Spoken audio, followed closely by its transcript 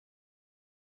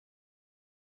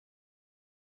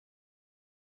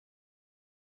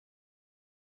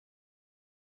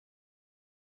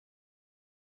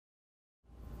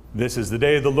This is the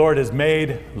day the Lord has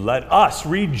made. Let us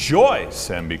rejoice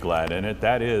and be glad in it.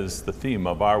 That is the theme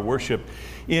of our worship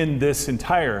in this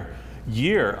entire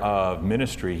year of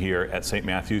ministry here at St.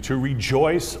 Matthew, to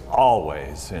rejoice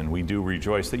always. And we do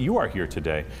rejoice that you are here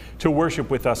today to worship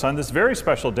with us on this very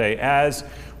special day. As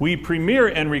we premiere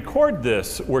and record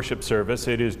this worship service,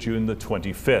 it is June the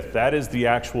 25th. That is the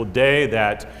actual day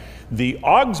that the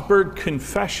Augsburg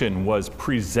Confession was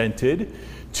presented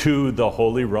to the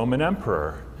Holy Roman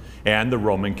Emperor and the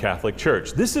Roman Catholic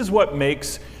Church. This is what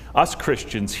makes us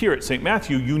Christians here at St.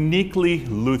 Matthew uniquely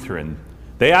Lutheran.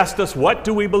 They asked us, what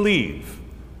do we believe,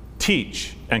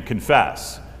 teach, and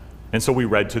confess? And so we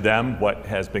read to them what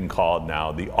has been called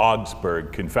now the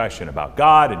Augsburg Confession about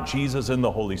God and Jesus and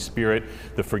the Holy Spirit,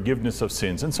 the forgiveness of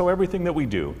sins. And so everything that we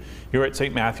do here at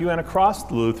St. Matthew and across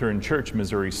the Lutheran Church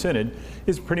Missouri Synod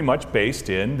is pretty much based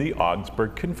in the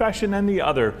Augsburg Confession and the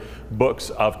other books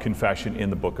of confession in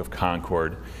the Book of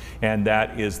Concord. And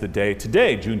that is the day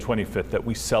today, June 25th, that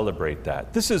we celebrate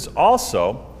that. This is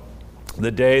also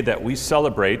the day that we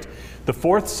celebrate the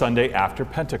fourth Sunday after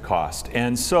Pentecost.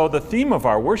 And so the theme of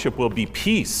our worship will be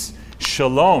peace,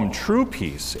 shalom, true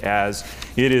peace, as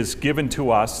it is given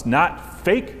to us, not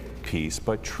fake peace,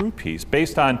 but true peace,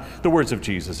 based on the words of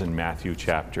Jesus in Matthew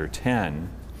chapter 10.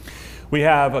 We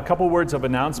have a couple words of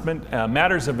announcement,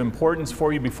 matters of importance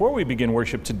for you before we begin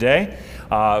worship today.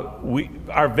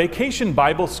 Our Vacation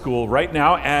Bible School right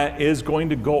now is going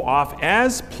to go off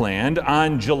as planned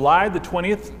on July the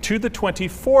 20th to the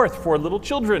 24th for little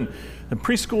children, the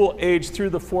preschool age through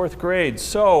the 4th grade.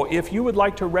 So if you would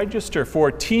like to register for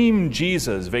Team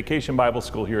Jesus Vacation Bible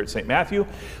School here at St. Matthew,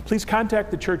 please contact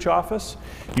the church office.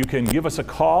 You can give us a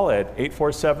call at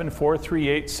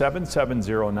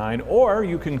 847-438-7709, or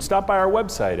you can stop by our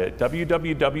website at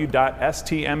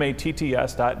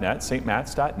www.stmatts.net,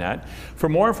 stmats.net, for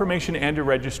more information and to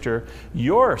register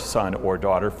your son or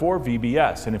daughter for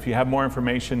VBS. And if you have more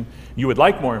information, you would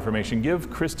like more information, give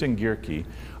Kristen Gierke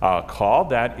a call.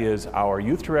 That is our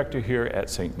youth director here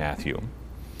at St. Matthew.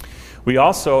 We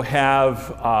also have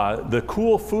the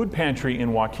Cool Food Pantry in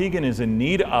Waukegan is in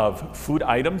need of food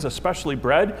items, especially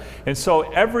bread. And so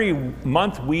every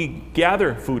month we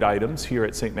gather food items here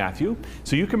at St. Matthew.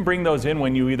 So you can bring those in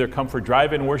when you either come for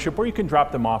drive-in worship, or you can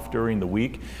drop them off during the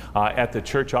week at the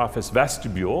church office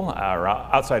vestibule or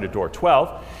outside of door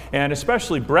 12, and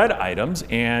especially bread items.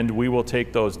 And we will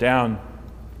take those down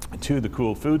to the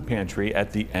Cool Food Pantry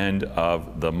at the end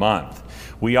of the month.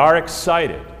 We are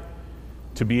excited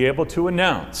to be able to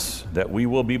announce that we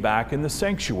will be back in the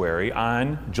sanctuary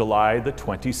on July the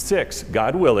 26th,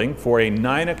 God willing, for a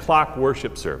 9 o'clock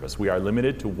worship service. We are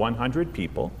limited to 100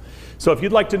 people. So if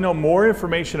you'd like to know more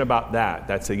information about that,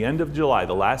 that's the end of July,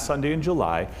 the last Sunday in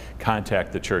July,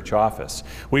 contact the church office.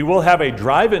 We will have a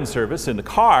drive-in service in the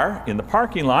car, in the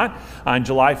parking lot, on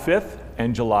July 5th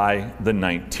and July the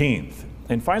 19th.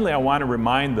 And finally, I want to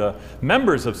remind the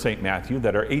members of St. Matthew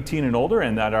that are 18 and older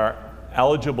and that are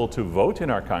eligible to vote in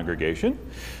our congregation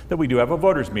that we do have a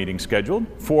voters meeting scheduled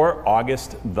for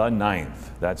August the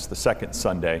 9th. That's the second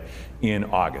Sunday in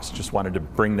August. Just wanted to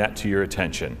bring that to your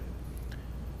attention.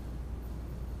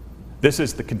 This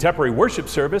is the contemporary worship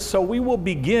service, so we will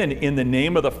begin in the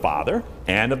name of the Father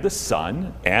and of the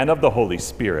Son and of the Holy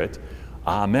Spirit.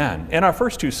 Amen. And our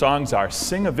first two songs are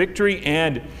Sing of Victory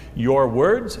and Your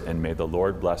Words, and may the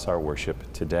Lord bless our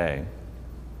worship today.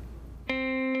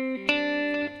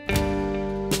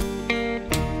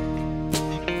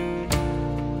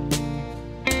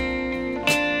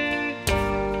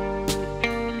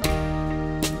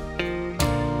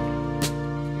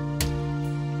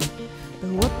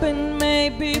 The weapon may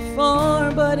be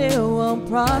formed, but it won't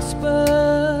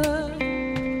prosper.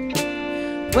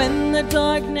 When the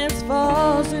darkness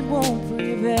falls, it won't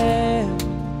prevail.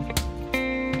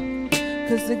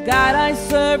 'Cause the God I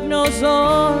serve knows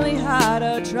only how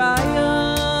to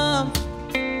triumph.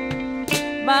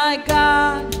 My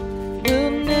God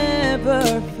will never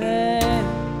fail.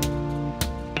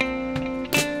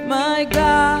 My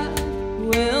God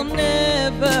will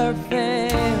never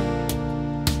fail.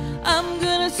 I'm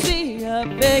gonna see a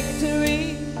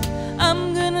victory.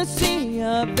 I'm gonna see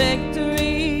a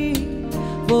victory.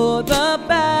 For the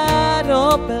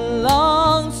battle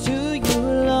belongs to you,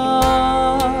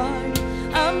 Lord.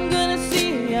 I'm gonna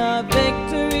see a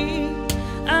victory.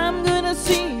 I'm gonna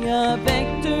see a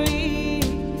victory.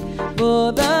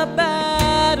 For the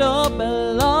battle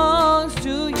belongs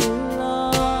to you, Lord.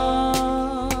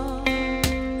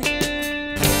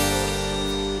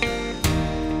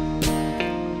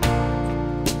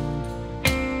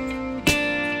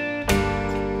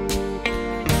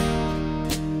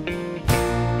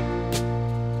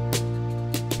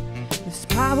 There's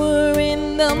power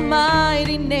the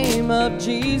mighty name of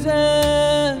Jesus.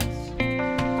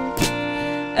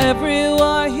 Every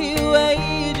war he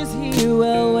wages, he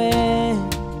will win.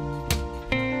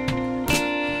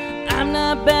 I'm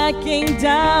not backing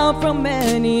down from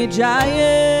any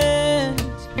giant.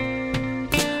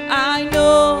 I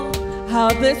know how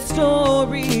this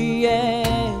story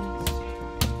ends,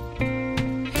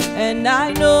 and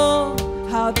I know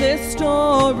how this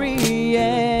story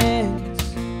ends.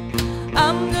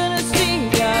 I'm gonna see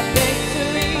a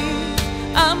victory.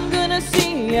 I'm gonna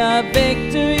see a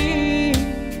victory.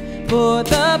 For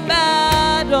the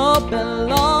battle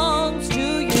belongs to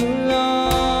you,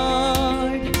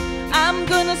 Lord. I'm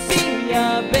gonna see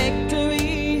a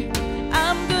victory.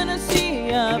 I'm gonna see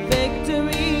a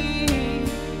victory.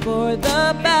 For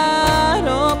the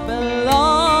battle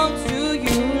belongs to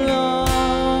you, Lord.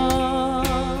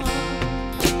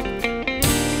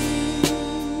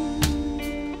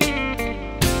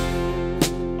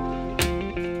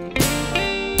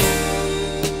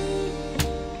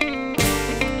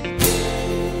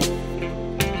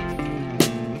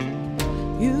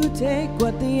 You take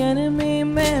what the enemy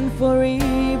meant for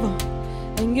evil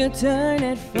and you turn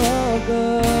it for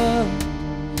good.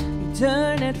 You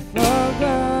turn it for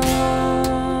good.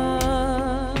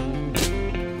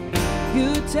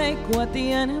 You take what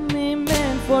the enemy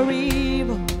meant for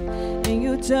evil and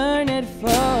you turn it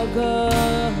for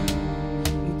good.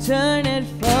 You turn it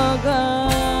for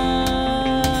good.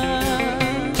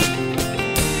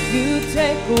 You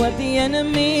take what the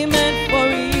enemy meant for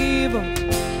evil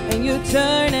and you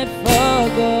turn it for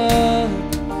good.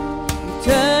 You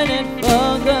turn it for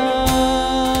good.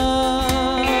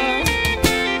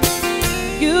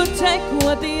 You take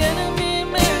what the enemy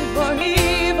meant for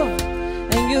evil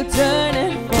and you turn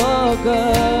it for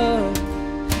good.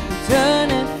 You turn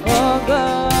it for good.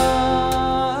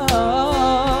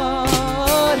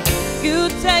 You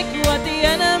take what the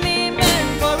enemy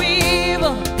meant for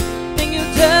evil and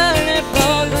you turn it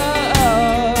for good.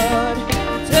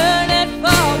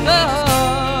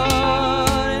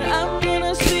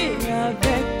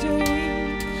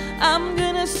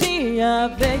 A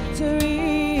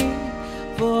victory,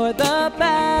 for the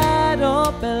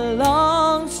battle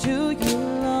belongs to you,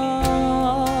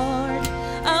 Lord.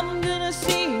 I'm gonna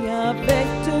see a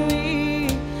victory.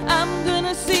 I'm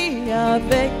gonna see a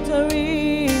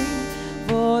victory,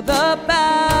 for the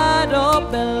battle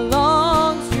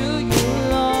belongs to you,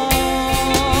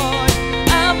 Lord.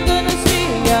 I'm gonna see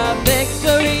a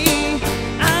victory.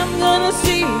 I'm gonna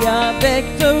see a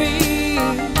victory,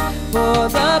 for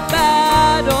the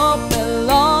battle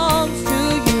belongs to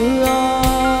you,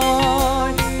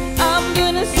 Lord. I'm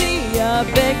gonna see a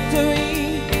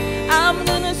victory. I'm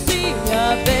gonna see a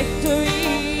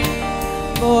victory,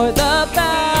 for the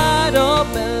battle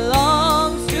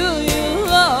belongs to you,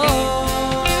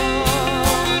 Lord.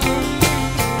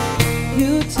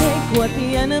 You take what the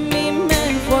enemy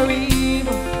meant for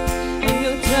evil and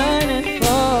you turn it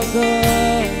for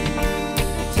good.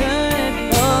 Turn it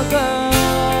for good.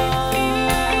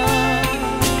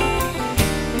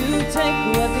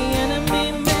 What the enemy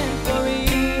meant for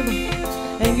evil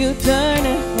and you turn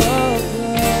it for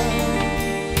good.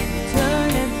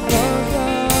 Turn it for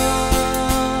good.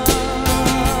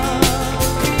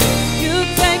 You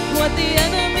take what the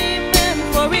enemy meant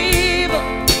for evil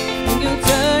and you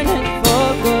turn it for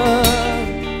good.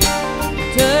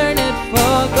 Turn it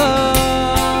for good.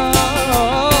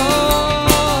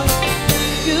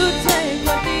 You take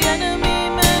what the enemy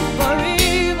meant for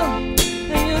evil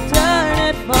and you turn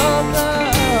it for good.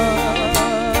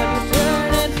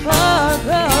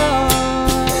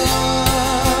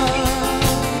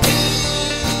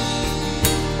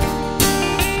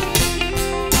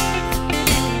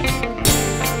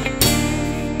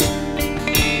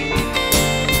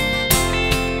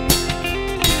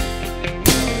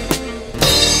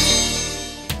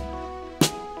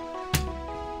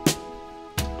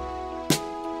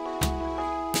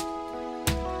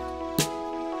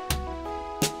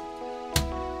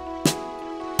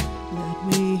 Let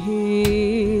me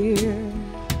hear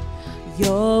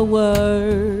your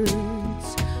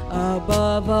words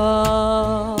above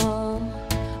all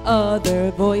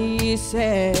other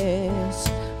voices,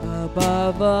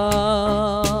 above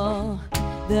all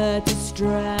the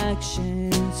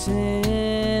distractions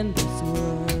in this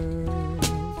world.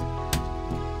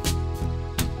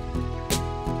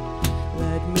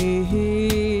 Let me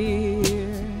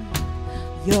hear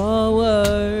your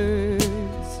words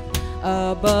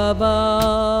above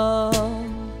all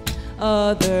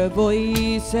other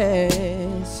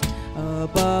voices,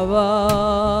 above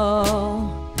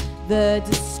all the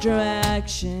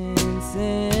distractions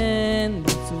in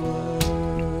this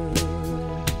world.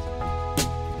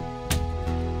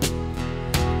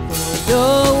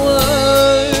 Your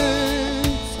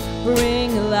words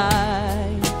bring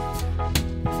life.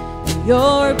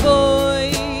 Your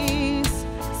voice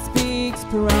speaks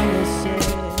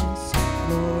promises.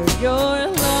 Lord, your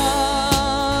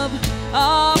love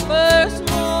offers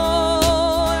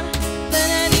more than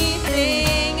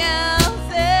anything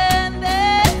else in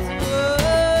this world.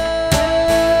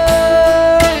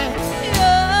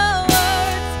 Your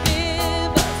words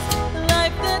give us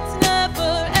life that's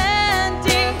never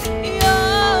ending.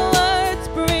 Your words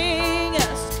bring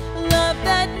us love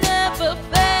that never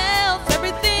fails.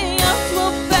 Everything else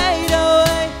will fade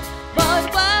away, but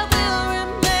what will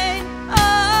remain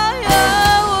are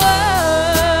your words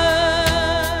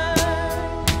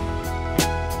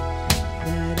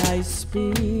that I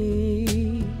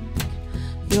speak.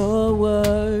 Your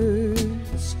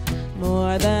words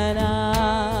more than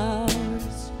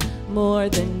ours, more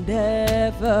than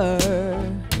ever.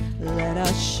 Let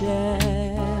us share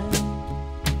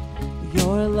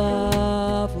your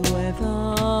love with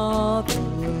all the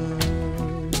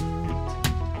world.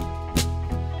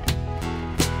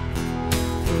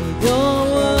 For your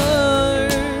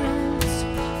words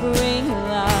bring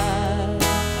life.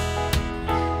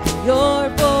 Your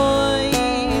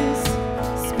voice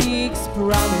speaks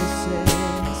promises.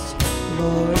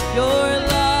 Lord, your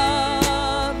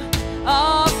love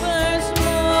offers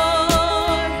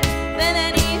more than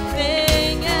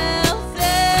anything else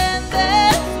in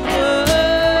this world.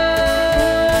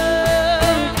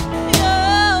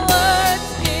 Your words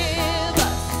give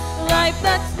us life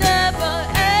that's never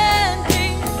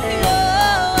ending.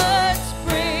 Your words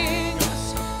bring us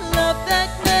love that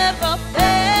never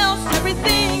fails.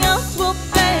 Everything else will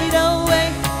fade away,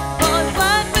 but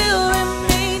what will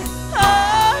remain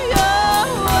are your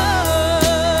words.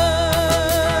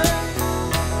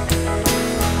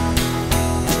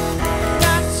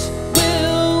 Grass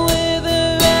will wither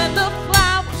and the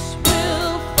flowers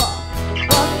will fall,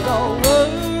 but the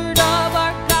word of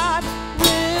our God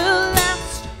will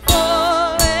last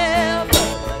forever.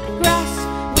 Grass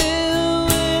will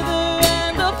wither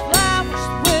and the flowers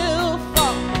will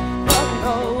fall, but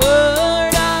the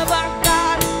word of our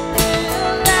God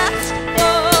will last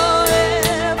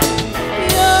forever.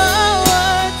 Your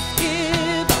words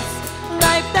give us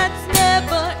life that's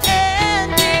never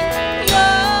ending.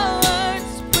 Your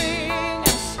words bring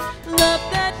us love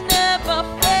that never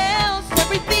fails.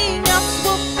 Everything else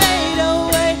will fade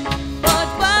away, but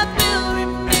what will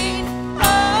remain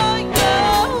are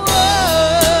your words.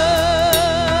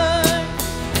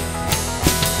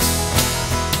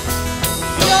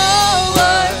 Your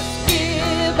words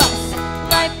give us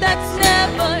life that's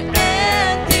never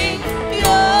ending.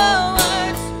 Your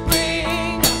words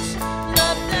bring us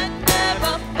love that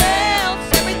never fails.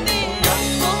 Everything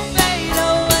else will fade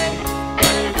away,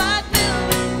 but what will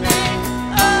remain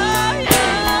are your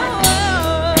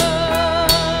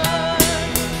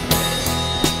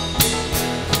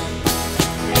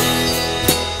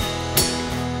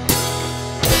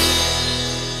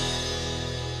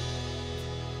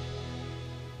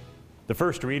The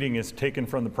first reading is taken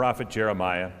from the prophet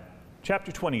Jeremiah,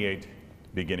 chapter 28,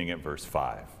 beginning at verse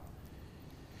 5.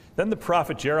 Then the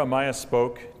prophet Jeremiah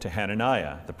spoke to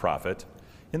Hananiah, the prophet,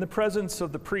 in the presence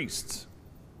of the priests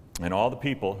and all the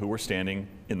people who were standing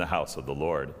in the house of the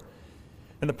Lord.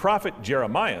 And the prophet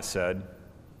Jeremiah said,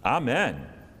 Amen.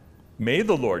 May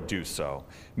the Lord do so.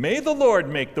 May the Lord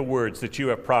make the words that you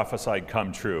have prophesied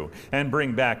come true, and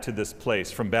bring back to this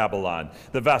place from Babylon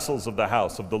the vessels of the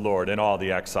house of the Lord and all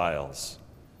the exiles.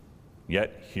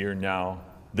 Yet hear now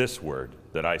this word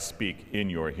that I speak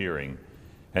in your hearing,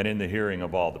 and in the hearing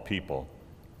of all the people.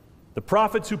 The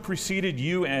prophets who preceded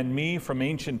you and me from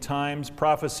ancient times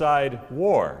prophesied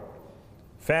war,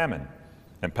 famine,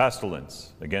 and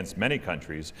pestilence against many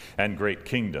countries and great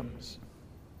kingdoms.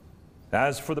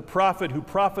 As for the prophet who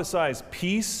prophesies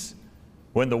peace,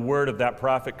 when the word of that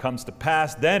prophet comes to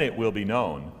pass, then it will be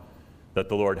known that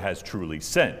the Lord has truly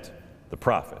sent the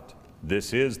prophet.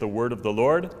 This is the word of the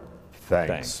Lord.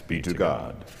 Thanks be to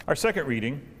God. Our second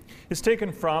reading is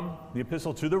taken from the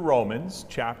Epistle to the Romans,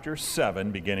 chapter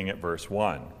 7, beginning at verse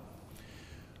 1.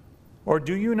 Or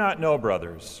do you not know,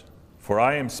 brothers, for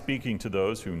I am speaking to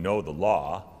those who know the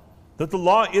law, that the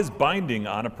law is binding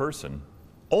on a person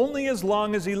only as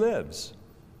long as he lives.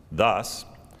 Thus,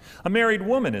 a married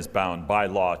woman is bound by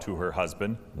law to her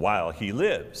husband while he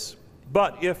lives.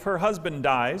 But if her husband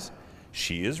dies,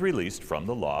 she is released from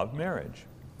the law of marriage.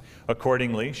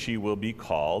 Accordingly, she will be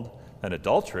called an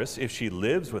adulteress if she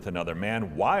lives with another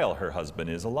man while her husband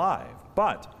is alive.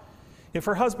 But if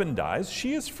her husband dies,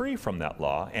 she is free from that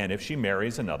law, and if she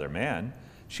marries another man,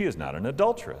 she is not an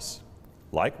adulteress.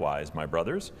 Likewise, my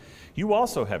brothers, you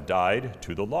also have died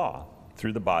to the law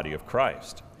through the body of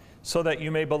Christ, so that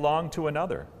you may belong to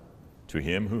another, to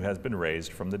him who has been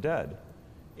raised from the dead,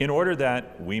 in order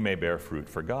that we may bear fruit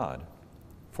for God.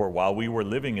 For while we were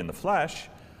living in the flesh,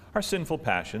 our sinful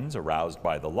passions, aroused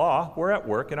by the law, were at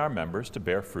work in our members to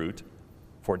bear fruit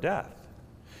for death.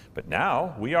 But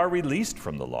now we are released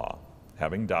from the law,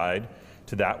 having died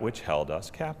to that which held us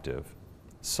captive,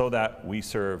 so that we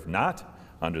serve not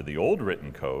under the old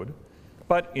written code,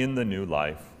 but in the new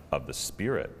life of the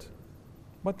Spirit.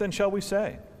 What then shall we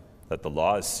say? That the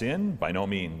law is sin? By no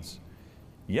means.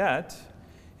 Yet,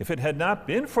 if it had not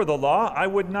been for the law, I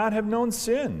would not have known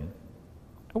sin.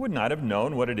 I would not have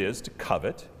known what it is to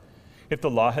covet if the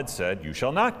law had said, you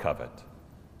shall not covet.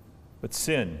 But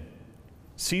sin,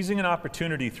 seizing an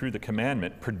opportunity through the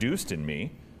commandment, produced in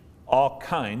me all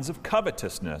kinds of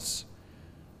covetousness.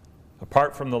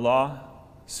 Apart from the law,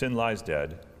 sin lies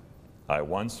dead. I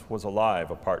once was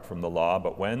alive apart from the law,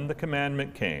 but when the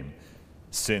commandment came,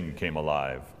 sin came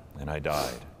alive, and I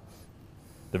died.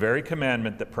 The very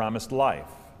commandment that promised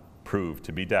life proved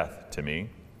to be death to me.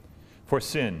 For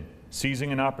sin,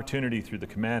 seizing an opportunity through the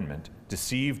commandment,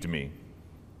 deceived me,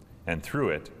 and through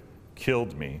it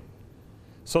killed me.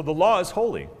 So the law is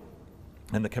holy,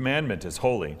 and the commandment is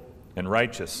holy, and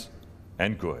righteous,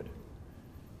 and good.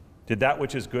 Did that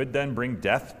which is good then bring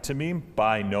death to me?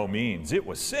 By no means. It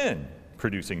was sin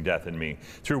producing death in me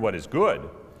through what is good,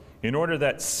 in order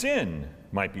that sin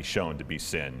might be shown to be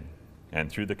sin, and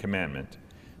through the commandment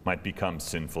might become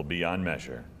sinful beyond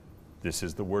measure. This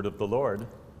is the word of the Lord.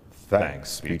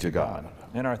 Thanks be to God.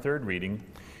 And our third reading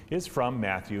is from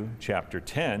Matthew chapter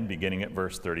 10, beginning at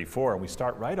verse 34. And we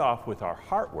start right off with our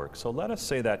heart work. So let us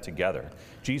say that together.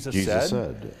 Jesus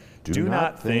said, Do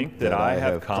not think that I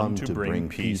have come to bring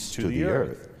peace to the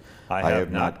earth. I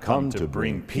have not come to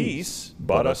bring peace,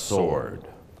 but a sword.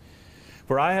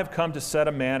 For I have come to set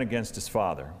a man against his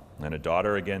father, and a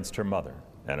daughter against her mother,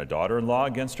 and a daughter-in-law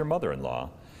against her mother-in-law,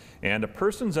 and a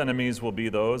person's enemies will be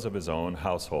those of his own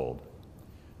household.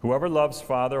 Whoever loves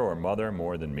father or mother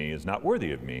more than me is not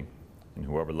worthy of me, and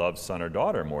whoever loves son or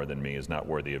daughter more than me is not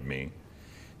worthy of me.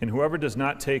 And whoever does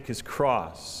not take his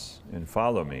cross and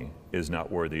follow me is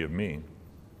not worthy of me.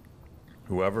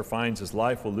 Whoever finds his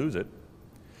life will lose it,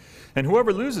 and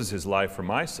whoever loses his life for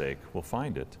my sake will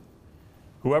find it.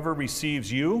 Whoever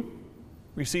receives you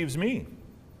receives me,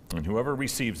 and whoever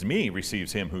receives me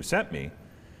receives him who sent me.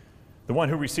 The one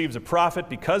who receives a prophet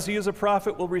because he is a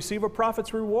prophet will receive a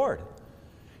prophet's reward.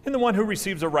 And the one who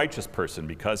receives a righteous person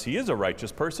because he is a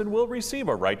righteous person will receive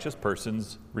a righteous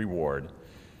person's reward.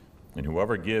 And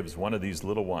whoever gives one of these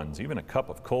little ones even a cup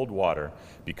of cold water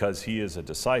because he is a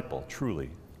disciple, truly,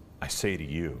 I say to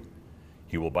you,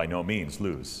 he will by no means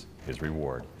lose his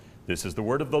reward. This is the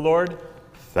word of the Lord.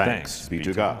 Thanks be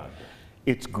to God.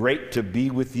 It's great to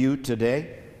be with you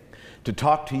today, to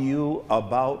talk to you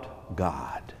about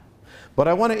God. But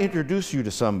I want to introduce you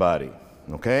to somebody,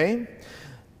 okay?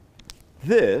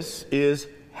 This is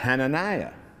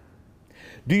Hananiah.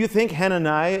 Do you think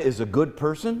Hananiah is a good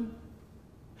person?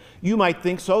 You might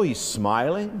think so. He's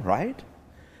smiling, right?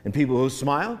 And people who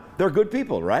smile, they're good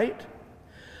people, right?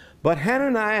 But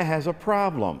Hananiah has a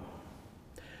problem.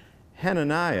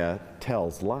 Hananiah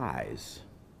tells lies.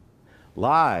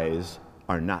 Lies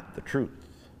are not the truth.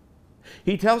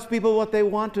 He tells people what they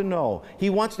want to know. He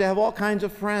wants to have all kinds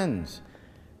of friends.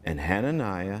 And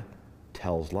Hananiah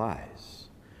tells lies.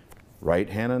 Right,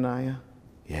 Hananiah?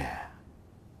 Yeah.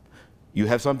 You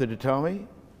have something to tell me?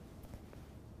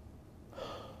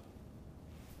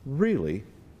 Really?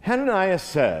 Hananiah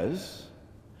says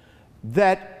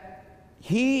that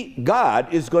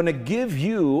God is going to give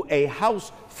you a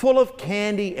house full of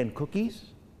candy and cookies,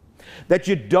 that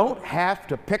you don't have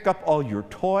to pick up all your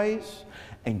toys,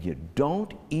 and you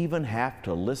don't even have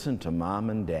to listen to mom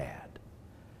and dad.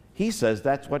 He says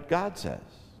that's what God says.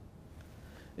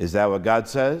 Is that what God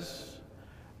says?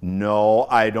 No,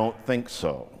 I don't think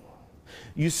so.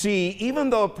 You see, even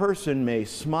though a person may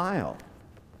smile,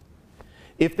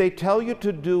 if they tell you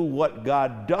to do what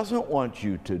God doesn't want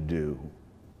you to do,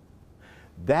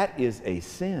 that is a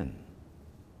sin.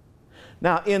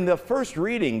 Now, in the first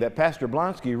reading that Pastor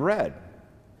Blonski read,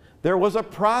 there was a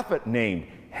prophet named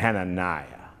Hananiah,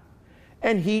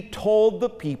 and he told the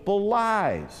people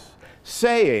lies,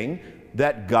 saying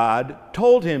that God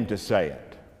told him to say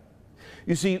it.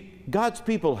 You see, God's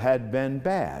people had been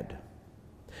bad,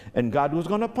 and God was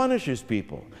going to punish his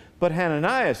people. But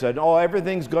Hananiah said, oh,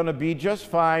 everything's going to be just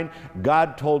fine.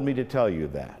 God told me to tell you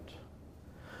that.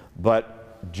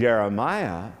 But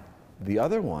Jeremiah, the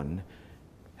other one,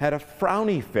 had a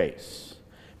frowny face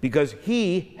because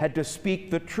he had to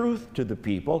speak the truth to the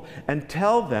people and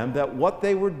tell them that what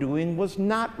they were doing was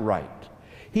not right.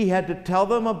 He had to tell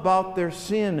them about their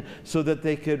sin so that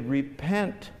they could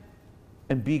repent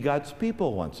and be God's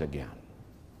people once again.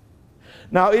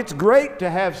 Now, it's great to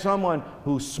have someone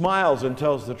who smiles and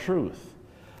tells the truth,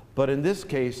 but in this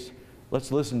case,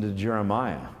 let's listen to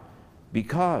Jeremiah,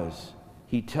 because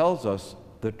he tells us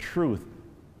the truth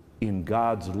in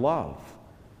God's love,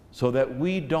 so that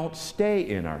we don't stay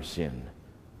in our sin,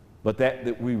 but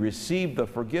that we receive the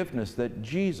forgiveness that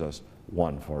Jesus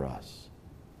won for us.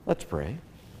 Let's pray.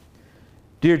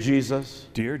 Dear Jesus,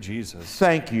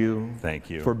 thank you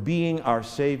for being our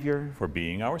Savior.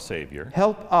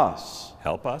 Help us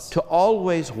to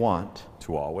always want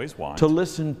to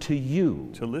listen to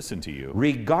you,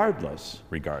 regardless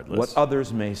what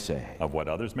others may say.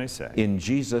 In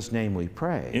Jesus' name we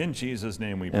pray.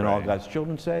 And all God's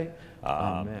children say,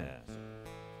 Amen.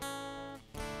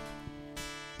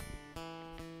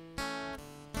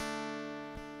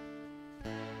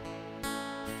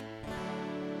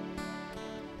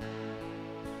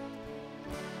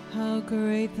 How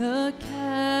great the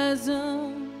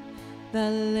chasm that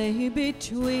lay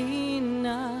between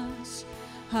us,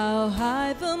 how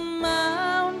high the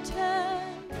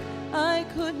mountain I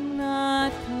could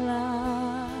not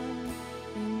climb.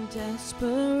 In desperation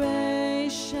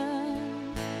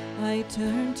I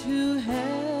turned to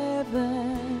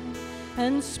heaven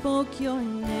and spoke your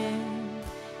name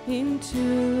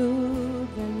into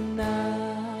the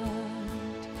night.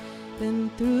 Then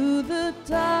through the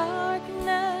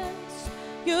darkness,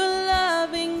 your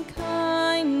loving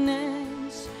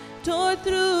kindness tore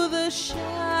through the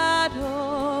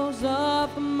shadows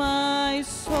of my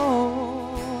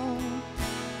soul.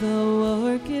 The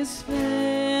work is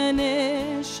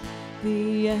finished,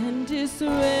 the end is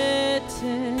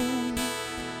written.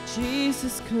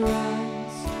 Jesus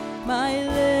Christ, my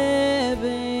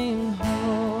living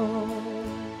hope.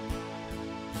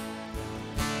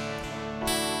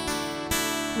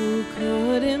 Who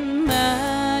could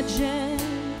imagine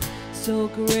so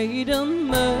great a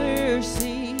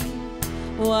mercy?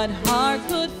 What heart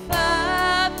could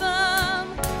fathom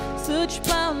such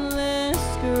boundless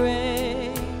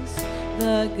grace?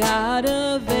 The God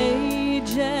of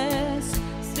ages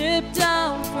stepped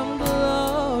down from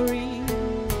glory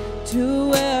to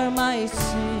wear my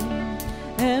sin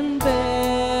and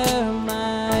bear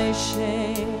my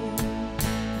shame.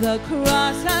 The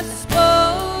cross has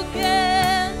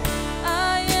spoken,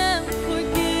 I am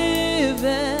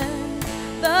forgiven.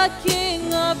 The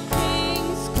King of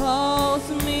Kings calls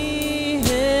me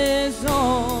his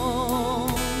own.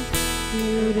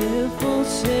 Beautiful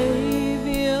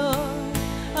Savior,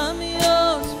 I'm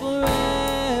yours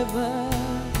forever.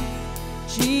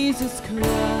 Jesus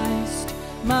Christ,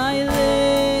 my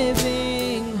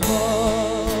living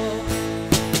hope.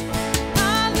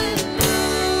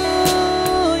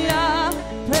 Hallelujah,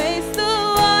 praise the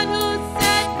one who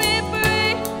set me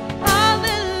free.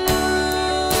 Hallelujah,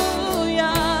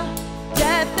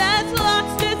 death has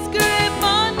lost its grip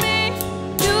on me.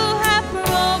 You have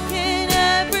broken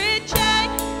every chain.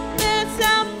 There's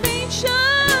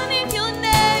salvation in your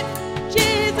name,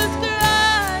 Jesus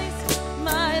Christ,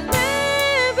 my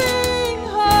living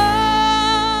hope.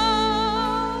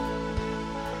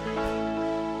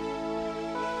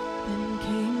 Then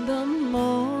came the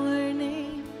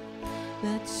morning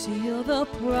that sealed the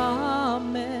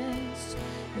promise.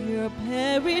 Your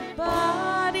buried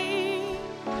body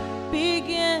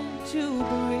began to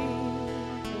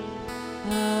breathe.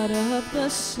 Out of the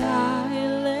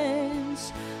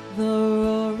silence, the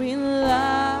roaring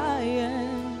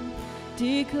lion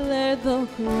declared the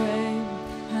grave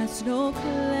has no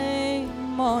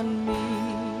claim on me.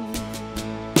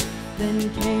 Then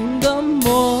came the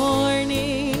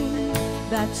morning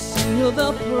that sealed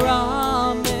the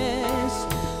promise.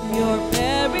 Your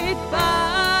buried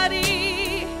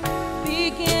body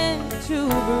began to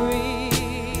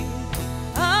breathe.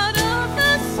 Out of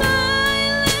the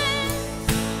silence,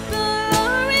 the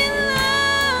roaring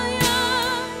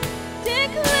lion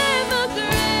declared the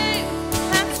grave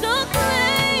has no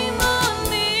claim on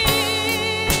me.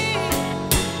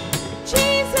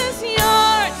 Jesus,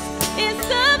 yours is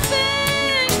the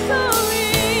victory.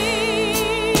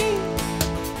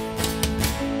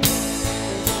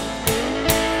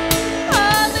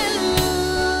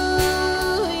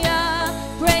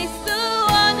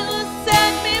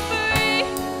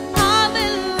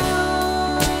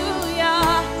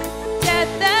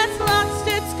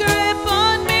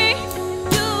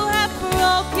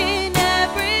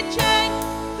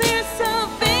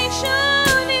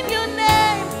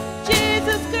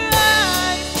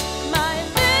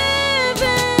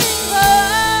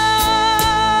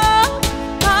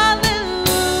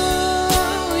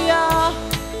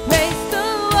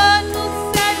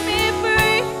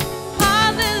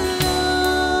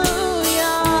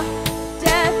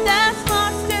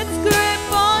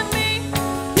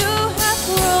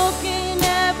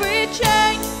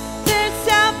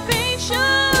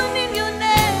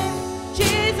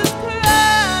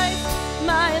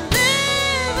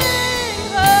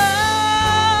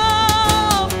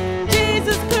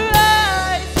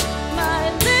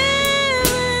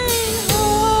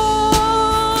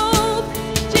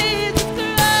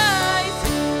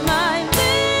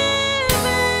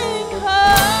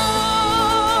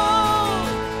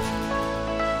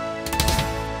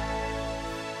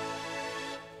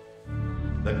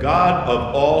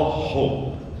 of all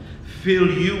hope fill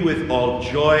you with all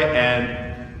joy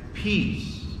and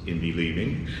peace in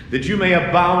believing, that you may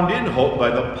abound in hope by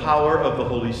the power of the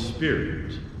Holy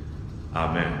Spirit.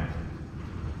 Amen.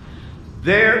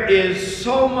 There is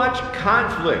so much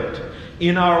conflict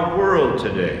in our world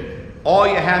today. All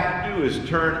you have to do is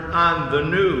turn on the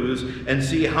news and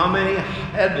see how many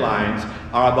headlines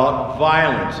are about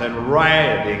violence and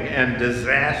rioting and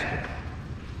disaster.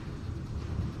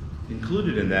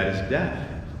 Included in that is death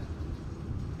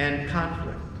and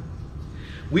conflict.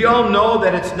 We all know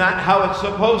that it's not how it's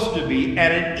supposed to be,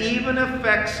 and it even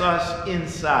affects us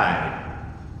inside,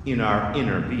 in our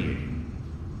inner being.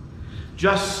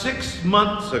 Just 6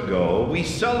 months ago, we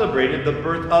celebrated the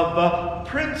birth of the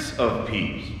Prince of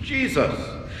Peace, Jesus.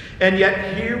 And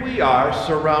yet here we are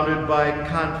surrounded by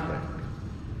conflict.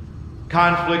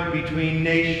 Conflict between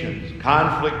nations,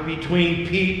 conflict between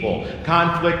people,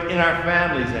 conflict in our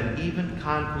families, and even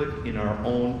conflict in our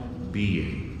own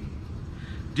being.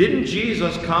 Didn't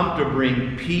Jesus come to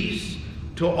bring peace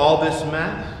to all this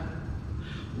mess?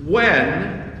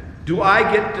 When do I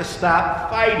get to stop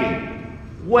fighting?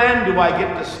 When do I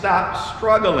get to stop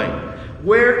struggling?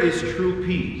 Where is true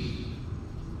peace?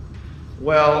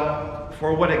 Well,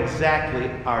 for what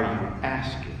exactly are you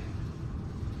asking?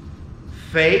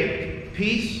 Fake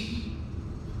peace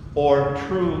or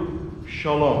true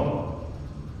shalom?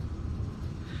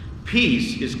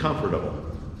 Peace is comfortable.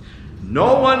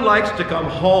 No one likes to come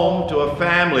home to a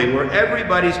family where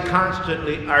everybody's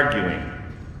constantly arguing.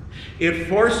 It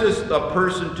forces the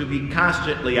person to be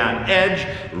constantly on edge,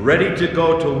 ready to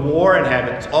go to war and have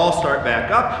it all start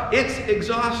back up. It's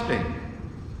exhausting.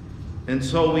 And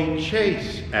so we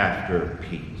chase after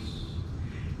peace,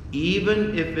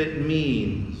 even if it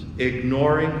means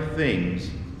ignoring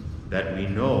things that we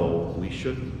know we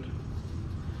shouldn't.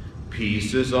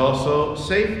 Peace is also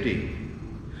safety.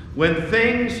 When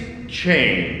things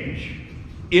change,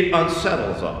 it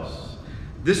unsettles us.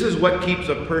 This is what keeps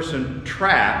a person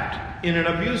trapped in an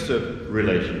abusive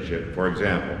relationship, for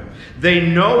example. They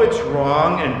know it's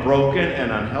wrong and broken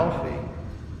and unhealthy,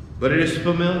 but it is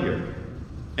familiar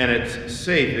and it's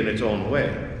safe in its own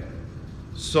way.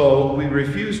 So we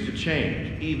refuse to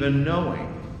change, even knowing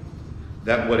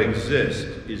that what exists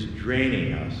is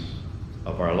draining us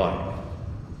of our life.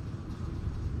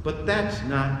 But that's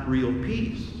not real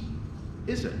peace,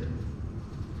 is it?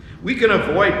 We can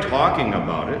avoid talking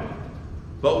about it,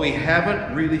 but we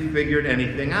haven't really figured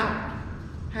anything out,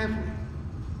 have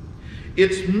we?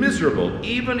 It's miserable,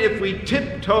 even if we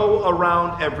tiptoe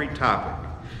around every topic.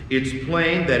 It's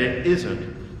plain that it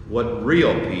isn't what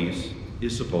real peace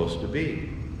is supposed to be.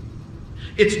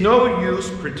 It's no use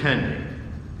pretending.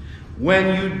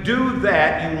 When you do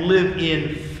that, you live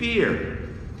in fear.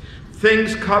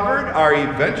 Things covered are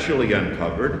eventually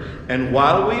uncovered, and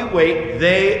while we wait,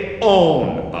 they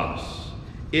own us.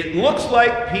 It looks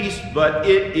like peace, but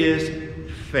it is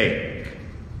fake.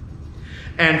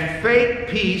 And fake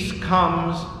peace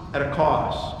comes at a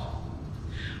cost.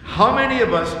 How many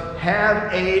of us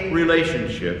have a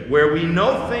relationship where we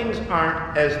know things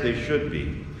aren't as they should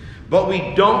be, but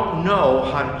we don't know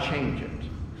how to change it?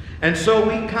 And so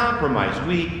we compromise.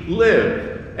 We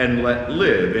live and let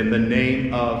live in the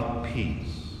name of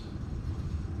peace.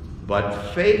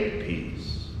 But fake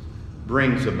peace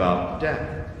brings about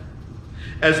death.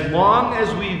 As long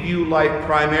as we view life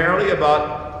primarily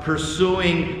about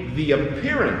pursuing the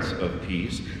appearance of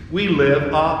peace, we live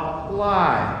a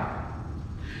lie.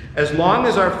 As long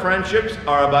as our friendships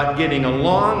are about getting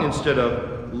along instead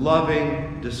of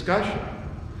loving discussion,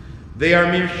 they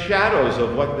are mere shadows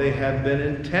of what they have been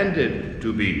intended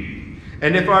to be.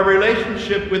 And if our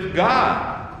relationship with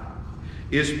God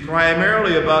is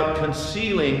primarily about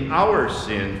concealing our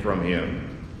sin from Him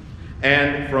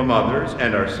and from others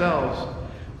and ourselves,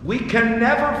 we can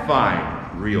never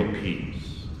find real peace.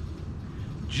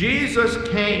 Jesus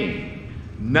came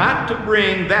not to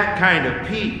bring that kind of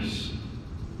peace,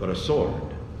 but a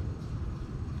sword.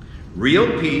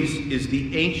 Real peace is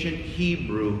the ancient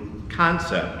Hebrew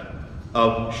concept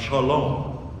of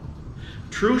shalom.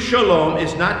 True shalom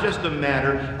is not just a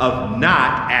matter of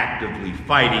not actively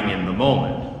fighting in the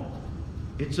moment.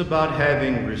 It's about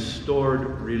having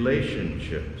restored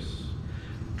relationships.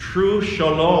 True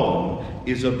shalom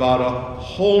is about a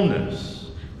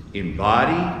wholeness in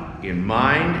body, in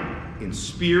mind, in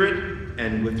spirit,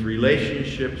 and with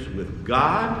relationships with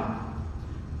God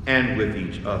and with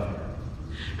each other.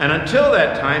 And until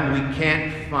that time, we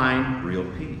can't find real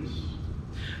peace.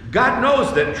 God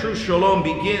knows that true shalom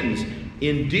begins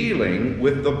in dealing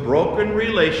with the broken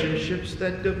relationships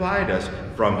that divide us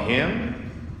from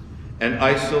Him and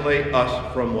isolate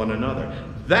us from one another.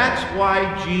 That's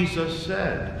why Jesus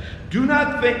said, "Do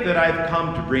not think that I've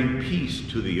come to bring peace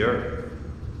to the earth.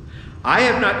 I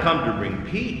have not come to bring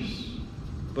peace,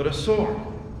 but a sword."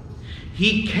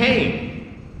 He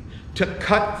came to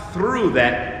cut through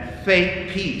that fake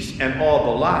peace and all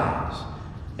the lies,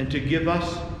 and to give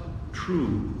us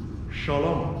true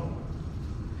shalom.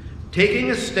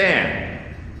 Taking a stand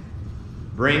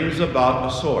brings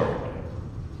about a sword.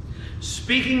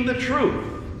 Speaking the truth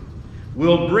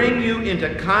will bring you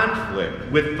into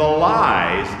conflict with the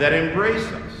lies that embrace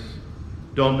us.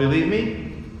 Don't believe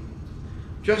me?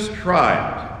 Just try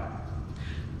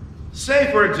it. Say,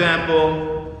 for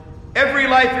example, every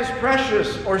life is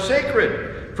precious or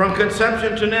sacred from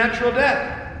conception to natural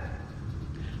death.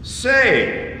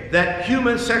 Say that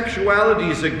human sexuality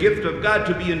is a gift of God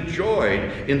to be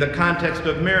enjoyed in the context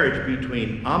of marriage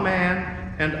between a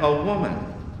man and a woman.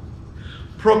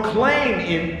 Proclaim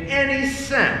in any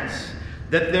sense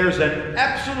that there's an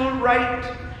absolute right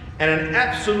and an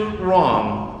absolute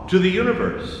wrong to the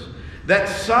universe, that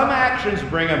some actions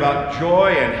bring about joy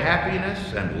and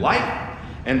happiness and life,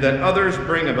 and that others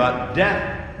bring about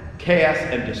death, chaos,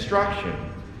 and destruction,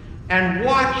 and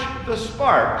watch the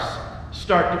sparks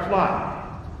start to fly.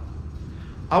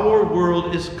 Our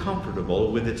world is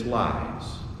comfortable with its lies,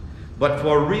 but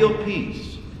for real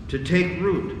peace to take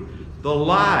root, the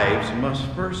lies must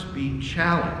first be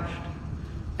challenged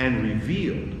and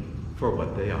revealed for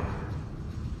what they are.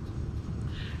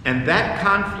 And that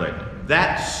conflict,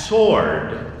 that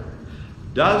sword,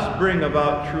 does bring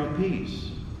about true peace,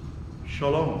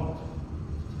 shalom.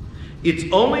 It's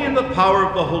only in the power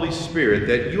of the Holy Spirit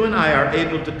that you and I are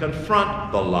able to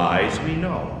confront the lies we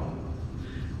know.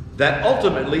 That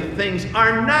ultimately things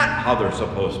are not how they're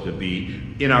supposed to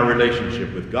be in our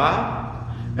relationship with God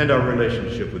and our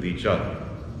relationship with each other.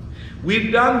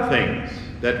 We've done things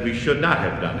that we should not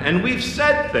have done, and we've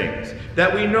said things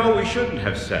that we know we shouldn't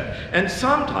have said. And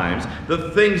sometimes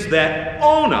the things that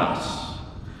own us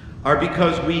are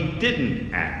because we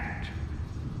didn't act,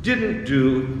 didn't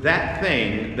do that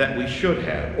thing that we should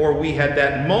have, or we had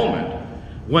that moment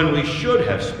when we should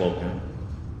have spoken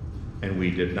and we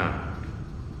did not.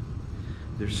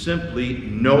 There's simply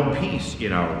no peace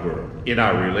in our world, in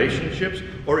our relationships,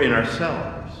 or in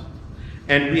ourselves.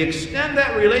 And we extend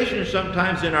that relation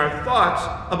sometimes in our thoughts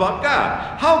about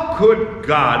God. How could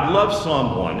God love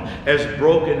someone as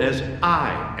broken as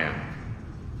I am?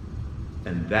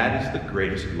 And that is the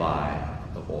greatest lie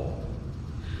of all.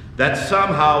 That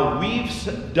somehow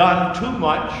we've done too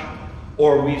much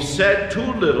or we've said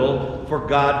too little for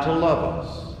God to love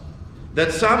us.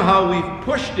 That somehow we've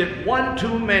pushed it one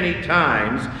too many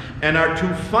times and are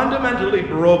too fundamentally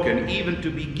broken even to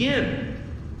begin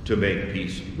to make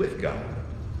peace with God.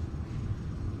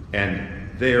 And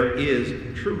there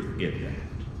is truth in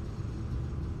that.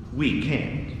 We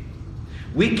can't.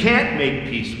 We can't make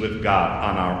peace with God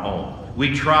on our own.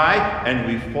 We try and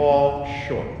we fall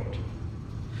short.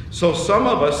 So some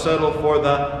of us settle for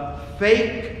the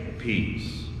fake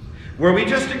peace, where we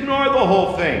just ignore the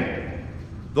whole thing,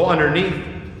 though underneath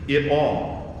it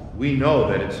all, we know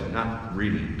that it's not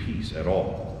really peace at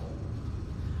all.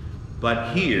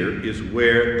 But here is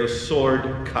where the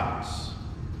sword cuts.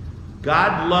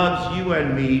 God loves you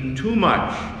and me too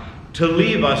much to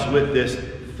leave us with this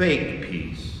fake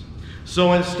peace.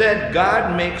 So instead,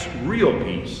 God makes real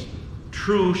peace,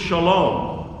 true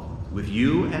shalom, with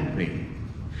you and me.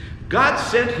 God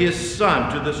sent his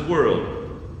Son to this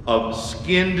world of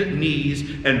skinned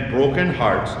knees and broken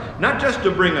hearts, not just to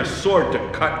bring a sword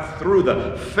to cut through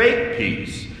the fake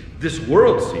peace this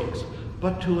world seeks,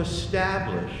 but to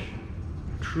establish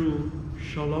true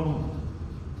shalom.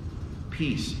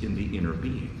 Peace in the inner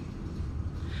being.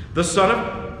 The Son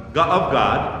of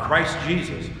God, Christ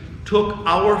Jesus, took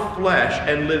our flesh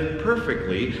and lived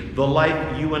perfectly the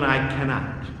life you and I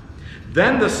cannot.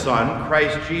 Then the Son,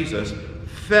 Christ Jesus,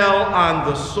 fell on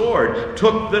the sword,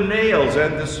 took the nails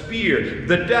and the spear,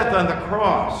 the death on the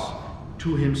cross,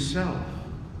 to himself.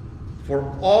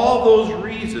 For all those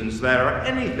reasons that are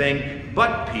anything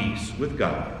but peace with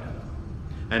God,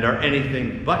 and are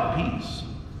anything but peace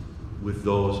with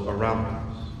those around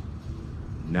us.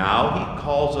 Now he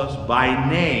calls us by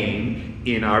name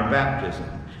in our baptism.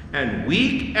 And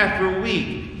week after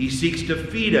week, he seeks to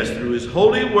feed us through his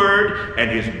holy word and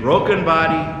his broken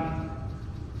body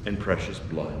and precious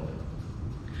blood.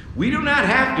 We do not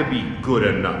have to be good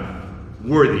enough,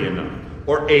 worthy enough,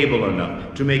 or able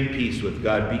enough to make peace with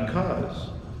God, because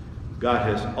God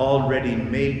has already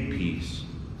made peace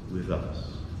with us.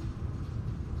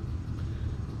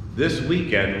 This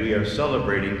weekend, we are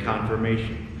celebrating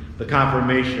confirmation, the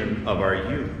confirmation of our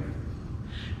youth.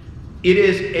 It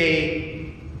is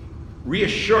a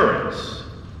reassurance.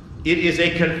 It is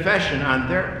a confession on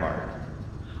their part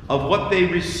of what they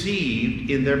received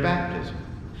in their baptism.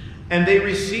 And they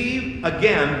receive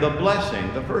again the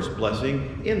blessing, the first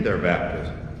blessing in their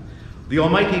baptism. The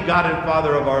Almighty God and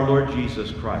Father of our Lord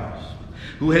Jesus Christ,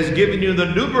 who has given you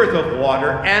the new birth of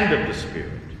water and of the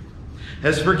Spirit,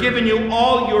 has forgiven you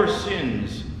all your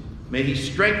sins. May he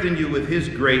strengthen you with his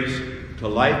grace to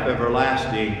life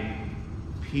everlasting.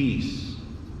 Peace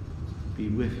be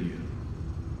with you.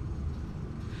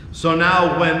 So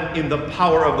now, when in the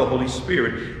power of the Holy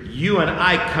Spirit, you and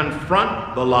I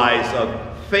confront the lies of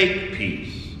fake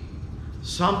peace,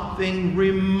 something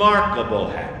remarkable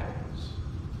happens.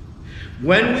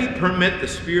 When we permit the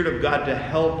Spirit of God to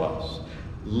help us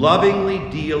lovingly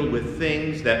deal with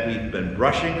things that we've been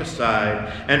brushing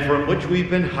aside and from which we've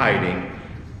been hiding,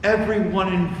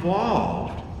 everyone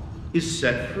involved is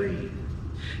set free.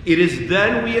 It is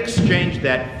then we exchange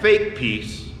that fake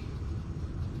peace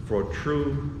for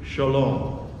true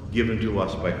shalom given to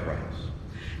us by Christ.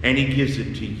 And he gives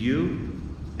it to you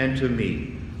and to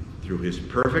me through his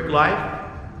perfect life,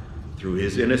 through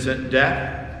his innocent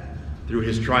death, through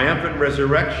his triumphant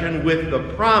resurrection, with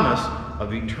the promise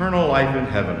of eternal life in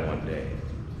heaven one day.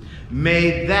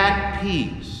 May that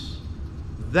peace,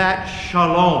 that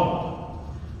shalom,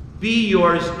 be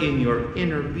yours in your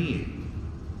inner being,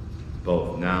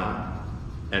 both now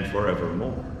and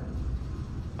forevermore.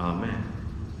 Amen.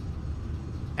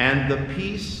 And the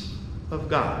peace of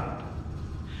God,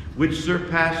 which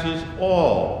surpasses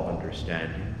all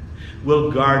understanding,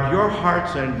 will guard your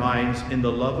hearts and minds in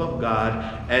the love of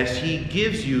God as he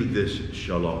gives you this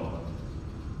shalom.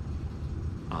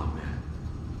 Amen.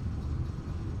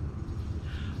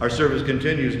 Our service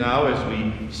continues now as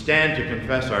we stand to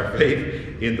confess our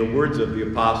faith in the words of the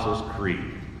Apostles'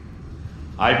 Creed.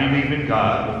 I believe in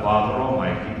God, the Father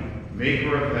Almighty,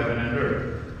 maker of heaven and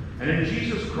earth, and in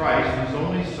Jesus Christ, his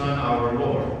only Son, our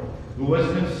Lord, who was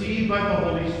conceived by the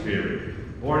Holy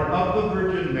Spirit, born of the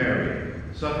Virgin Mary,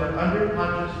 suffered under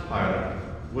Pontius Pilate,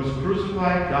 was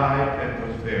crucified, died, and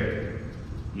was buried.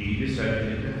 He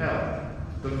descended into hell.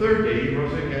 The third day he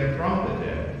rose again from the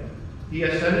dead. He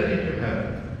ascended into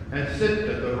heaven, and sits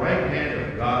at the right hand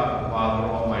of God the Father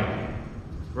Almighty.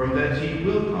 From thence he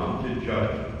will come to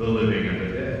judge the living and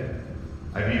the dead.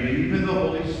 I believe in the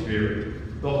Holy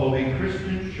Spirit, the holy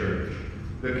Christian Church,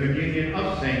 the communion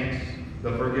of saints,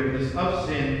 the forgiveness of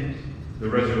sins, the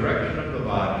resurrection of the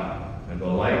body, and the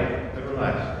life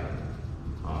everlasting.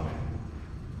 Amen.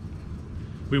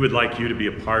 We would like you to be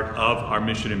a part of our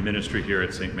mission and ministry here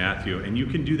at St. Matthew, and you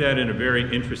can do that in a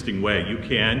very interesting way. You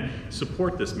can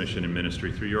support this mission and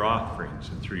ministry through your offerings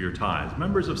and through your tithes.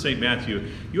 Members of St. Matthew,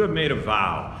 you have made a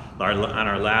vow on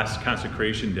our last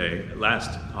consecration day,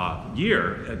 last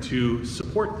year, to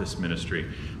support this ministry.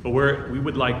 But we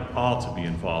would like all to be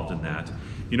involved in that.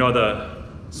 You know, the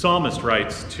psalmist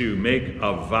writes to make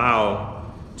a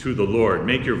vow to the Lord.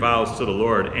 Make your vows to the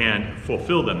Lord and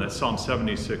fulfill them. That's Psalm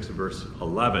 76, verse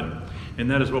 11. And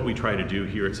that is what we try to do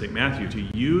here at St. Matthew,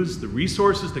 to use the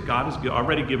resources that God has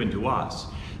already given to us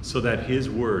so that his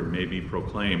word may be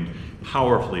proclaimed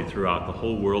powerfully throughout the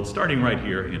whole world, starting right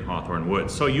here in Hawthorn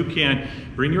Woods. So you can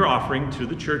bring your offering to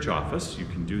the church office. You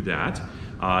can do that.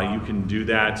 You can do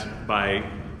that by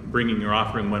bringing your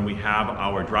offering when we have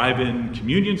our drive-in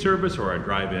communion service or our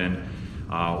drive-in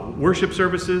worship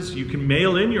services. You can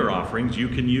mail in your offerings. You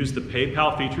can use the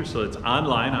PayPal feature, so it's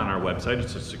online on our website.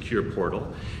 It's a secure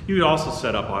portal. You can also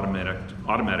set up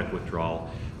automatic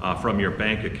withdrawal from your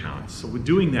bank account. So with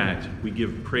doing that, we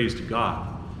give praise to God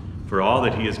for all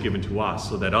that he has given to us,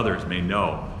 so that others may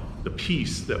know the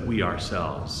peace that we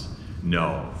ourselves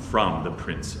know from the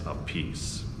Prince of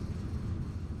Peace.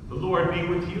 The Lord be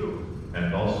with you,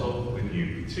 and also with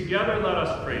you. Together let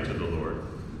us pray to the Lord.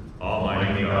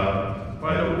 Almighty God,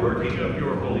 by the working of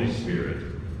your Holy Spirit,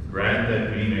 grant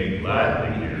that we may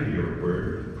gladly hear your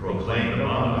word proclaimed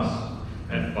among us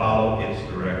and follow its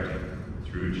directing.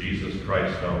 Through Jesus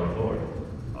Christ our Lord.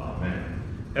 Amen.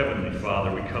 Heavenly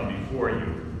Father, we come before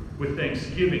you with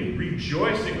thanksgiving,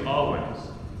 rejoicing always,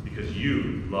 because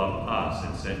you love us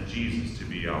and sent Jesus to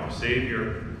be our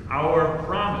Savior, our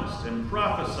promised and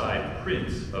prophesied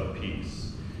Prince of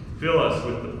Peace. Fill us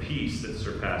with the peace that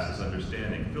surpasses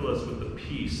understanding. Fill us with the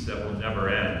peace that will never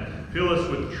end. Fill us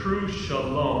with true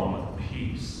shalom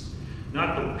peace.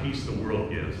 Not the peace the world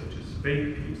gives, which is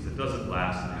fake peace that doesn't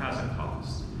last and hasn't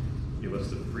cost. Give us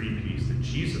the free peace that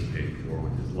Jesus paid for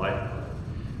with his lifeblood.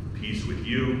 Peace with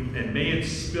you, and may it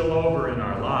spill over in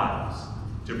our lives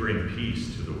to bring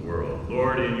peace to the world.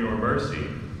 Lord, in your mercy,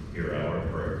 hear our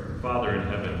prayer. Father in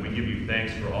heaven, we give you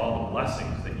thanks for all the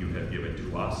blessings that you have given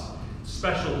to us.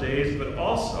 Special days, but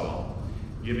also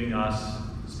giving us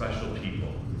special people.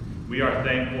 We are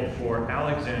thankful for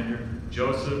Alexander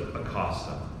Joseph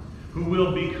Acosta, who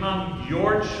will become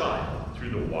your child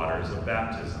through the waters of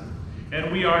baptism.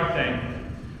 And we are thankful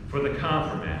for the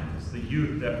confirmands, the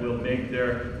youth that will make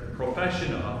their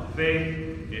profession of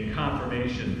faith in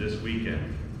confirmation this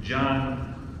weekend.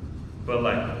 John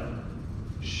Balecki,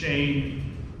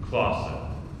 Shane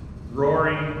Clausen,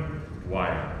 Rory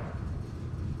Dwyer,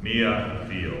 Mia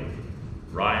Field,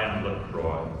 Ryan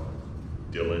LaCroix,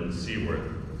 Dylan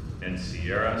Seaworth, and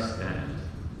Sierra Stennett.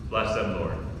 Bless them,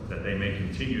 Lord, that they may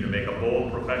continue to make a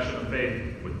bold profession of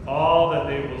faith with all that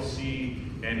they will see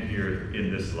and hear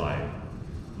in this life.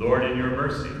 Lord, in your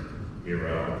mercy, hear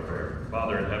our prayer.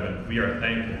 Father in heaven, we are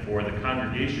thankful for the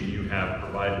congregation you have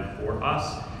provided for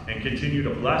us and continue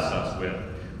to bless us with.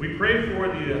 We pray for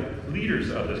the leaders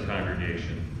of this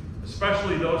congregation,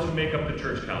 especially those who make up the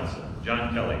church council: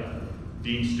 John Kelly,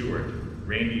 Dean Stewart,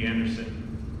 Randy Anderson,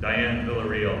 Diane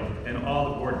Villarreal, and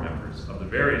all the board members of the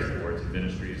various boards and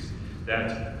ministries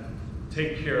that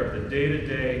take care of the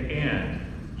day-to-day and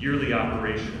yearly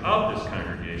operation of this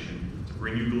congregation to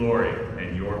bring you glory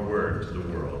and your word to the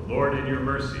world. Lord, in your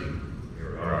mercy,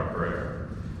 hear our prayer.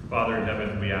 Father in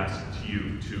heaven, we ask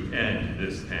you to end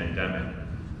this pandemic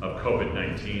of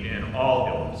COVID-19 and all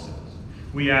illnesses.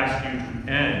 We ask you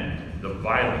to end the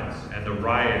violence and the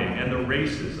rioting and the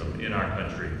racism in our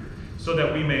country, so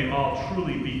that we may all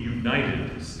truly be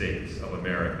United States of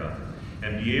America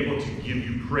and be able to give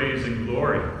you praise and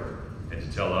glory and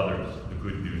to tell others the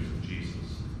good news of Jesus.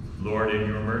 Lord, in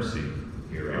your mercy,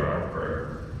 hear our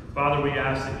prayer. Father, we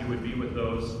ask that you would be with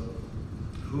those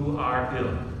who are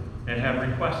ill and have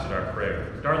requested our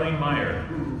prayer. Darlene Meyer,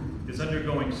 who is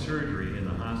undergoing surgery in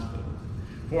the hospital.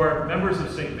 For members of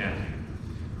St. Matthew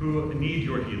who need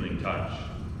your healing touch: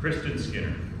 Kristen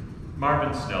Skinner,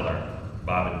 Marvin Sneller,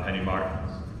 Bob and Penny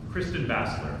Martins, Kristen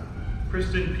Bassler,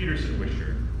 Kristen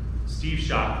Peterson-Wisher, Steve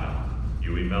Schockman,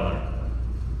 Huey Miller,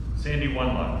 Sandy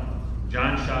One-Luck,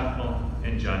 John Schockmal,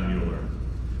 and John Mueller.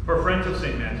 For friends of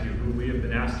St. Matthew who we have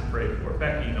been asked to pray for: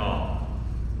 Becky Nall,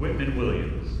 Whitman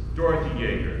Williams, Dorothy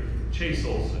Yeager, Chase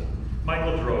Olson,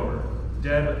 Michael Drover,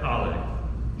 Deb Oleg,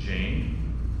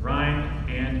 Jane, Ryan,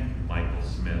 and Michael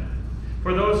Smith.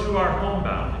 For those who are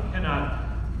homebound and cannot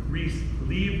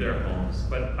leave their homes,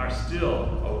 but are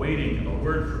still awaiting a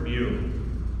word from you,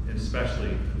 and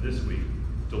especially this week,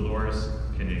 Dolores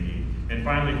Carnegie. And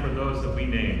finally, for those that we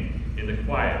name in the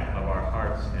quiet of our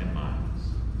hearts and minds.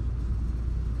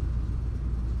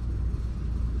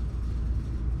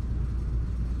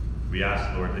 We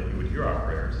ask, Lord, that you would hear our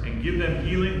prayers and give them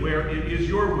healing where it is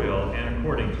your will and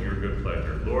according to your good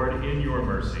pleasure. Lord, in your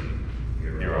mercy,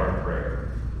 hear our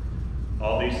prayer.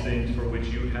 All these things for which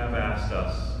you have asked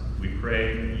us, we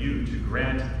pray you to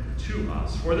grant to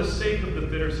us, for the sake of the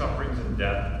bitter sufferings and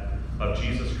death of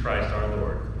Jesus Christ our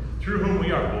Lord, through whom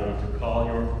we are bold to call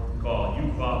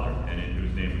you Father, and in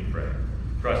whose name we pray,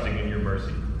 trusting in your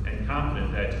mercy and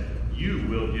confident that you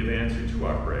will give answer to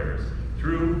our prayers,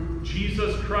 through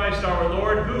Jesus Christ our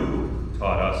Lord, who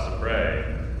taught us to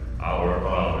pray: Our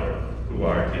Father, who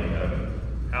art in heaven,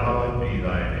 hallowed be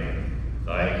thy name.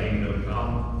 Thy kingdom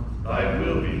come, thy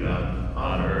will be done,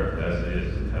 on earth as it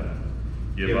is in heaven.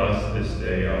 Give us this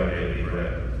day our daily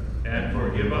bread, and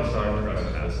forgive us our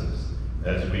trespasses,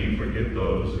 as we forgive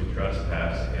those who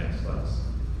trespass against us.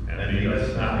 And lead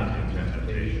us not into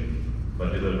temptation,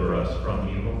 but deliver us from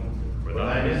evil. For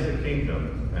thine is the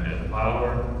kingdom, and the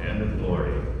power, and the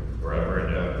glory, forever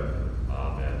and ever.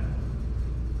 Amen.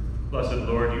 Blessed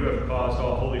Lord, you have caused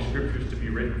all holy scriptures to be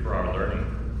written for our learning.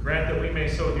 Grant that we may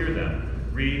so hear them,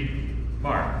 read,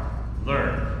 mark,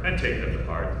 learn, and take them to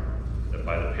heart, that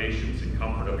by the patience and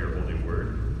comfort of your holy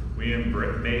word, we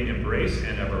may embrace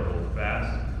and ever hold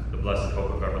fast the blessed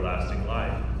hope of everlasting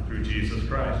life, through Jesus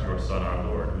Christ, your Son, our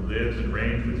Lord, who lives and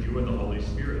reigns with you in the Holy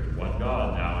Spirit, one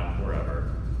God, now and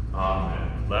forever.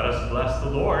 Amen. Let us bless the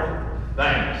Lord.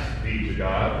 Thanks be to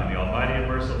God. And the Almighty and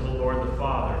merciful Lord, the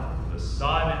Father, the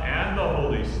Son, and the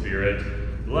Holy Spirit,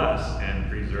 bless and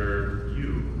preserve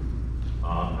you.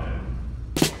 Amen.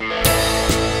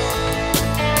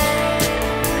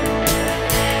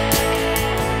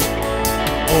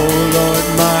 O Lord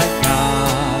my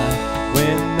God,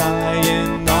 when I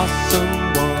in awesome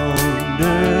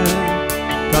wonder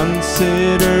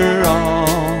consider all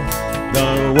the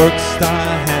works thy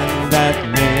hand hath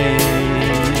made,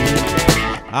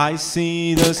 I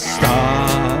see the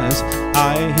stars,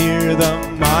 I hear the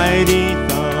mighty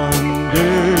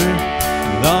thunder,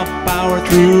 the power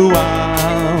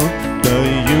throughout the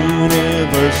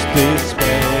universe displayed.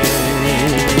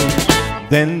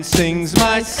 Then sings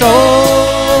my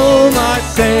soul, my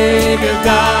Savior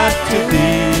God, to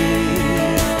thee.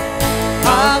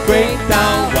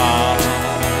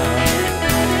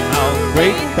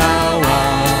 great thou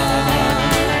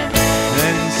art.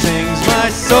 Then sings my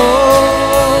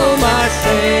soul, my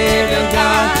Savior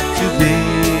God, to thee.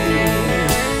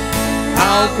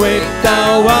 How great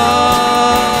thou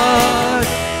art,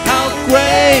 how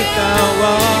great thou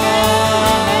art.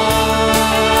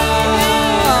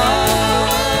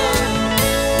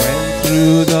 When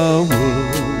through the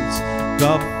woods,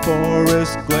 the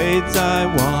forest glades I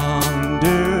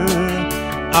wander,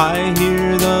 I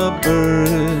hear the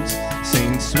birds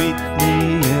sing sweetly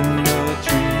in the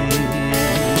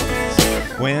trees.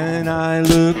 When I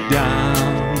look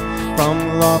down from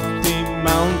lofty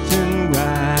mountain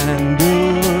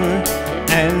grandeur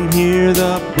and hear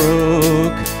the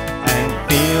brook and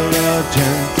feel a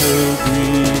gentle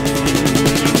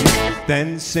breeze,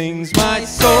 then sings my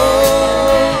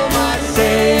soul, my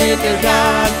Savior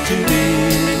God, to thee.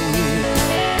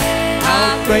 How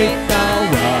great thou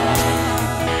art,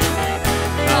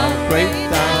 how great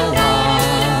thou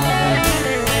art.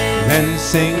 Then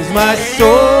sings my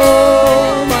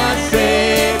soul, my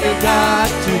Savior God,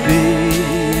 to thee.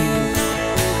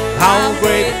 How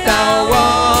great thou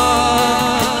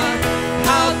art,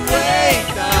 how great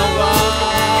thou art.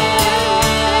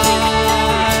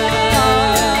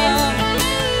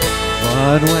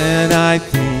 But when I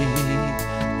think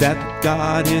that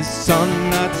God his Son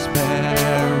not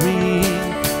sparing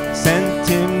sent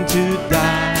him to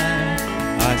die,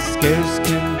 I scarce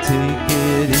can take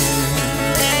it in.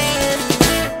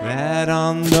 That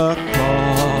on the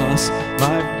cross,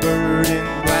 my burden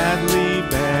gladly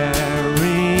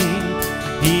bearing,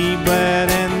 he bled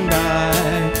and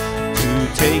died to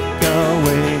take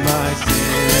away my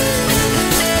sin.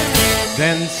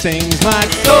 Then sings my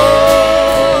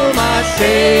soul, my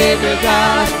Savior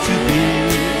God, to thee.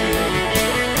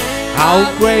 How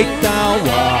great thou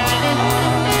art,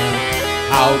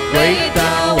 how great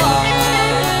thou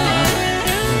art.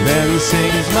 Then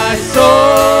sings my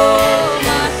soul,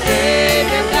 my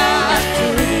Savior God, to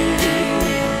thee.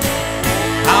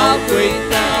 How great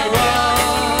thou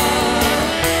art,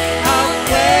 how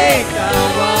great thou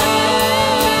art.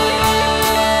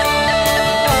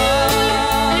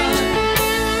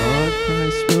 But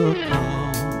Christ will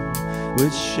come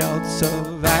with shouts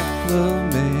of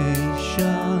acclamation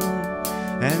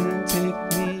and take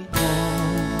me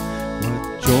home. What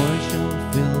joy shall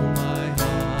fill my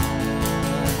heart?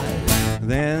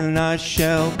 Then I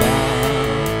shall bow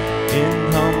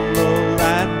in humble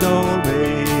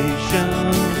adoration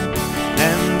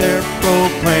and there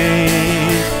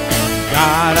proclaim,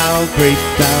 God, how great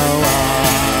thou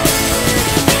art.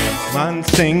 One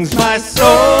sings my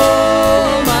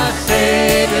soul, my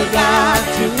Savior God,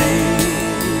 to thee.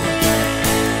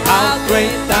 How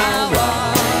great thou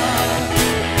art,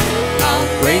 how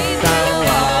great thou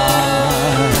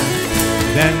art.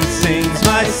 Then sings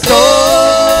my soul,